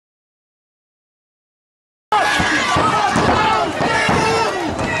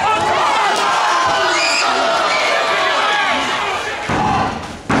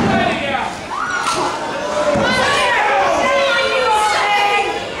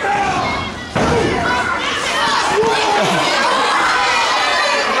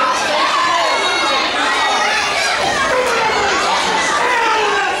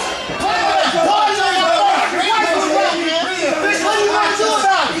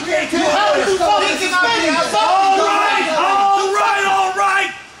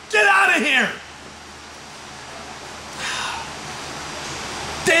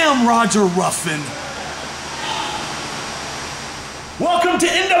Roger Ruffin. Welcome to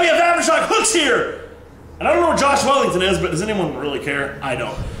NWF Aftershock. Hook's here. And I don't know where Josh Wellington is, but does anyone really care? I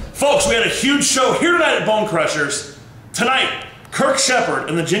don't. Folks, we had a huge show here tonight at Bone Crushers. Tonight, Kirk Shepard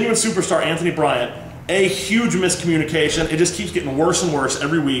and the Genuine Superstar Anthony Bryant. A huge miscommunication. It just keeps getting worse and worse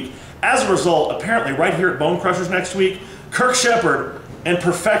every week. As a result, apparently right here at Bone Crushers next week, Kirk Shepard and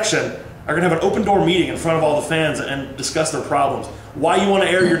Perfection are going to have an open door meeting in front of all the fans and discuss their problems. Why you want to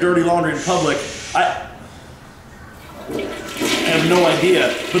air your dirty laundry in public, I have no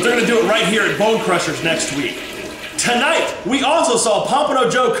idea. But they're going to do it right here at Bone Crushers next week. Tonight, we also saw Pompano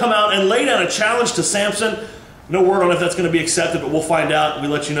Joe come out and lay down a challenge to Samson. No word on if that's going to be accepted, but we'll find out. We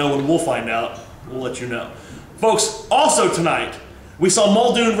let you know when we'll find out. We'll let you know. Folks, also tonight, we saw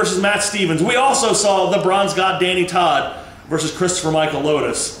Muldoon versus Matt Stevens. We also saw the Bronze God Danny Todd versus Christopher Michael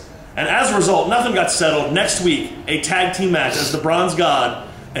Lotus. And as a result, nothing got settled. Next week, a tag team match as the Bronze God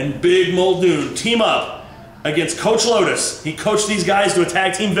and Big Muldoon team up against Coach Lotus. He coached these guys to a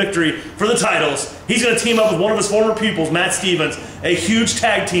tag team victory for the titles. He's going to team up with one of his former pupils, Matt Stevens. A huge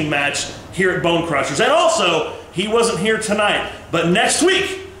tag team match here at Bone Crushers. And also, he wasn't here tonight, but next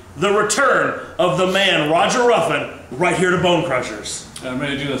week, the return of the man, Roger Ruffin, right here to Bone Crushers. I'm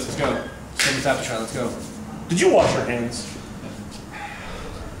ready to do this. Let's go. Let's go this aftershock. Let's go. Did you wash your hands?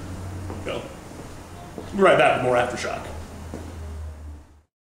 Go. We'll be right back with more Aftershock.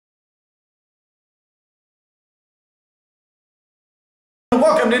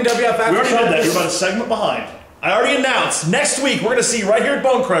 Welcome to NWF Aftershock. We already did that. You're about a segment behind. I already announced next week we're going to see right here at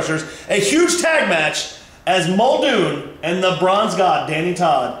Bone Crushers a huge tag match as Muldoon and the Bronze God Danny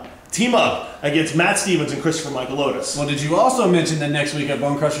Todd team up against Matt Stevens and Christopher Michael Lotus. Well, did you also mention that next week at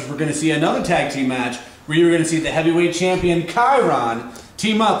Bone Crushers we're going to see another tag team match where you're going to see the heavyweight champion Chiron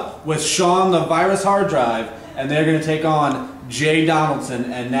team up with Sean the Virus Hard Drive, and they're going to take on Jay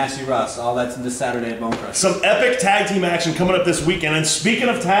Donaldson and Nasty Russ. All that's this Saturday at Bone Crushers. Some epic tag team action coming up this weekend. And speaking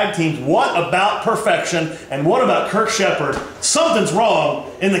of tag teams, what about Perfection and what about Kirk Shepard? Something's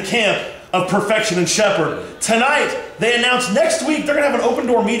wrong in the camp of Perfection and Shepard. Tonight, they announced next week they're going to have an open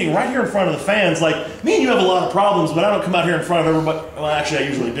door meeting right here in front of the fans. Like, me and you have a lot of problems, but I don't come out here in front of everybody. Well, actually, I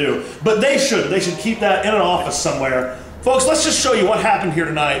usually do. But they should. They should keep that in an office somewhere. Folks, let's just show you what happened here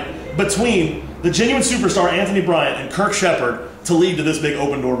tonight between the Genuine Superstar Anthony Bryant and Kirk Shepard to lead to this big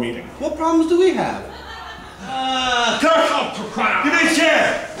open door meeting. What problems do we have? Kirk, give me a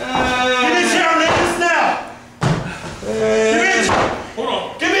chair. Give me a chair, I'm this now. Give me a chair. Hold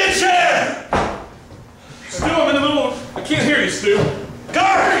on. Give me a chair. Stu, I'm in the middle of... I can't hear you, Stu.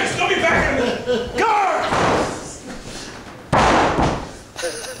 Guard! Still be back in the... Guard!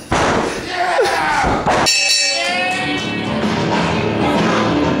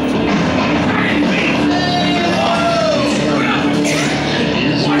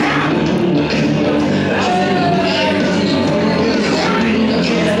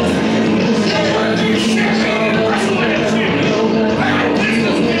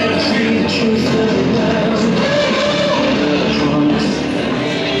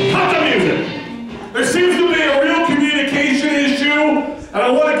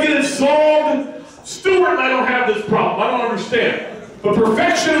 But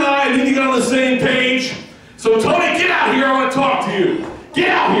Perfection and I need to get on the same page. So Tony, get out here. I want to talk to you. Get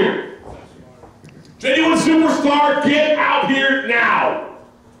out here. Genuine Superstar, get out here now.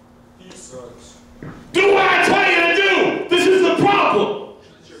 He sucks. Do what I tell you to do. This is the problem.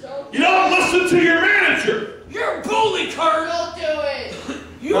 You don't listen to your manager. You're a bully, Kurt. Don't do it.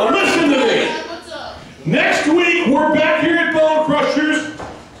 Now listen to me. What's up? Next week, we're back here at Bone Crushers.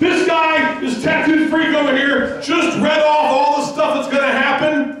 This guy, this tattooed freak over here, just read off all the stuff that's going to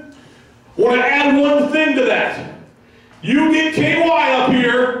happen. I want to add one thing to that. You get KY up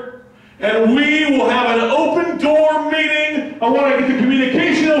here, and we will have an open door meeting. I want to get the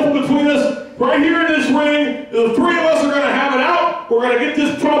communication open between us right here in this ring. The three of us are going to have it out. We're going to get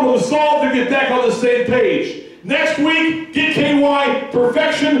this problem solved and get back on the same page. Next week, get KY,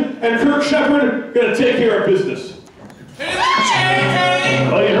 Perfection, and Kirk Shepard going to take care of business.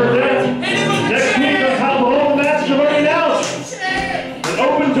 Well, you heard that? Next week, that's how the whole match is already announced. An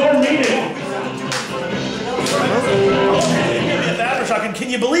open door meeting. And can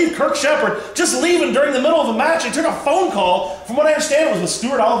you believe Kirk Shepard just leaving during the middle of a match? He took a phone call. From what I understand, it was with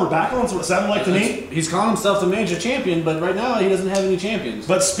Stuart Oliver Backlund. That's what it sounded like to me. He's calling himself the major champion, but right now he doesn't have any champions.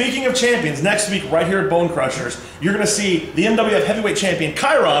 But speaking of champions, next week right here at Bone Crushers, you're going to see the NWF heavyweight champion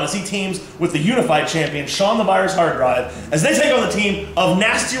Chiron as he teams with the unified champion Sean the Virus Hard Drive as they take on the team of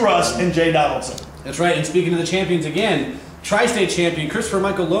Nasty Russ and Jay Donaldson. That's right, and speaking of the champions again, Tri-State champion Christopher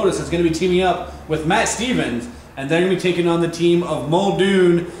Michael Lotus is going to be teaming up with Matt Stevens and they're going to be taking on the team of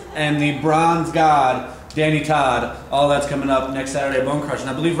Muldoon and the Bronze God, Danny Todd. All that's coming up next Saturday at Bone Crushers. And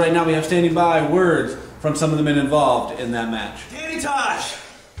I believe right now we have standing by words from some of the men involved in that match. Danny Todd,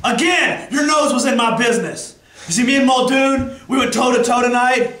 again, your nose was in my business. You see, me and Muldoon, we went toe-to-toe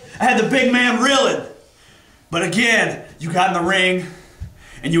tonight. I had the big man reeling. But again, you got in the ring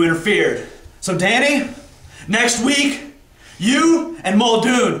and you interfered. So Danny, next week, you and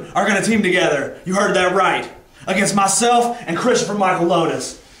Muldoon are going to team together. You heard that right. Against myself and Christopher Michael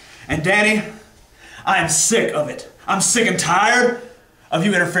Lotus. And Danny, I am sick of it. I'm sick and tired of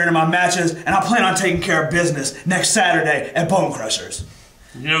you interfering in my matches, and I plan on taking care of business next Saturday at Bone Crushers.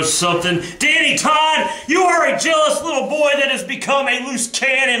 You know something? Danny Todd, you are a jealous little boy that has become a loose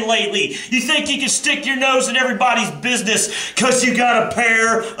cannon lately. You think you can stick your nose in everybody's business because you got a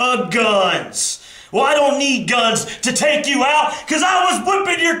pair of guns. Well, I don't need guns to take you out because I was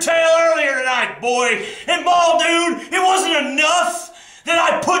whipping your tail earlier tonight, boy. And Muldoon, it wasn't enough that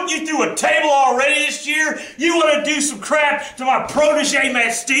I put you through a table already this year. You want to do some crap to my protege,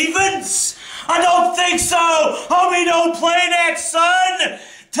 Matt Stevens? I don't think so. Homie, don't play that, son.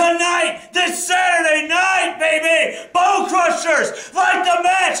 Tonight, this Saturday night, baby. Bone Crushers, like the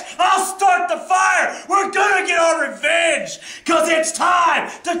match. I'll start the fire. We're gonna get our revenge. Cause it's time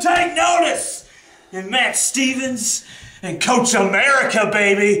to take notice. And Matt Stevens and Coach America,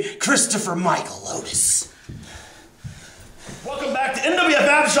 baby, Christopher Michael Lotus. Welcome back to NWF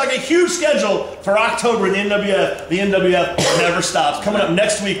Aftershock, a huge schedule for October in the NWF. The NWF never stops. Coming up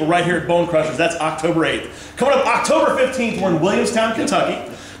next week, we're right here at Bone Crushers. That's October 8th. Coming up October 15th, we're in Williamstown,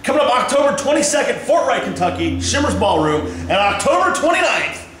 Kentucky. Coming up October 22nd, Fort Wright, Kentucky, Shimmer's Ballroom. And October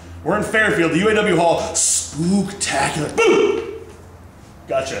 29th, we're in Fairfield, the UAW Hall. Spooktacular. Boom!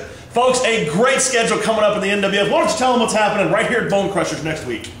 Gotcha. Folks, a great schedule coming up in the NWF. Why don't you tell them what's happening right here at Bone Crushers next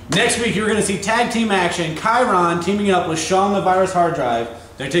week? Next week, you're going to see tag team action. Chiron teaming up with Sean the Virus Hard Drive.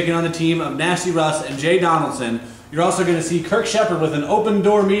 They're taking on the team of Nasty Russ and Jay Donaldson. You're also going to see Kirk Shepard with an open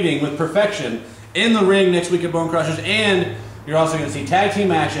door meeting with Perfection in the ring next week at Bone Crushers. And you're also going to see tag team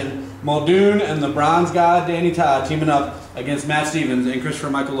action. Muldoon and the Bronze God, Danny Todd, teaming up against Matt Stevens and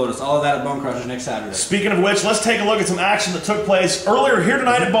Christopher Michael Lotus. All of that at Bone Crushers next Saturday. Speaking of which, let's take a look at some action that took place earlier here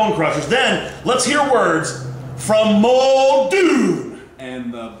tonight at Bone Crushers. Then, let's hear words from Muldoon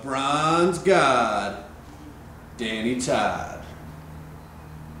and the Bronze God, Danny Todd.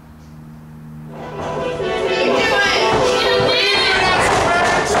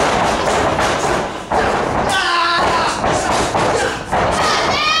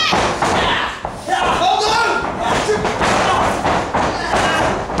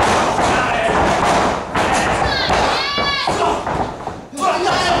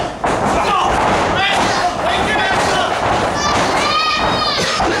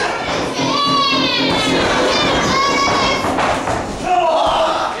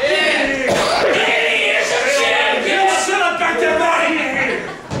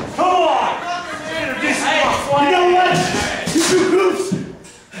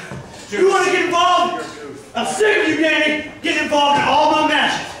 I'm sick of you, Danny, getting involved in all my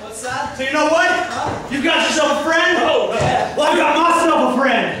matches. What's that? So you know what? You've got yourself a friend? Oh, yeah. Well, I've got myself a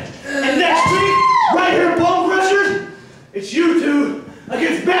friend. And next week, right here at Bone Crushers, it's you two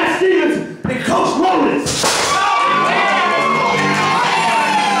against Matt Stevens and Coach Lotus.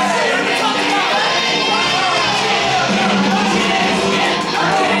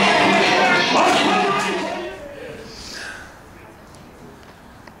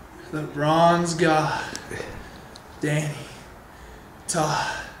 The Bronze God, Danny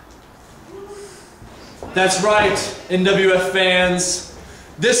Todd. That's right, NWF fans.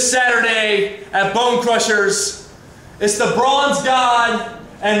 This Saturday at Bone Crushers, it's the Bronze God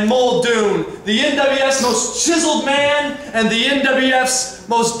and Muldoon, the NWF's most chiseled man and the NWF's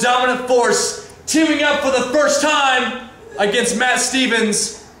most dominant force, teaming up for the first time against Matt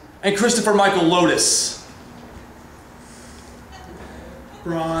Stevens and Christopher Michael Lotus.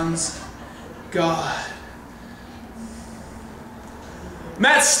 Bronze God.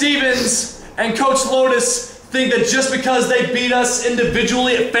 Matt Stevens and Coach Lotus think that just because they beat us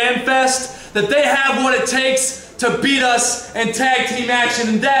individually at FanFest, that they have what it takes to beat us in tag team action,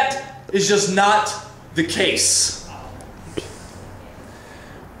 and that is just not the case.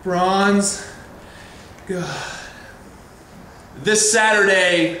 Bronze God. This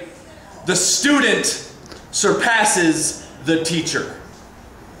Saturday, the student surpasses the teacher.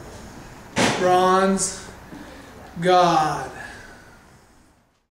 Bronze God.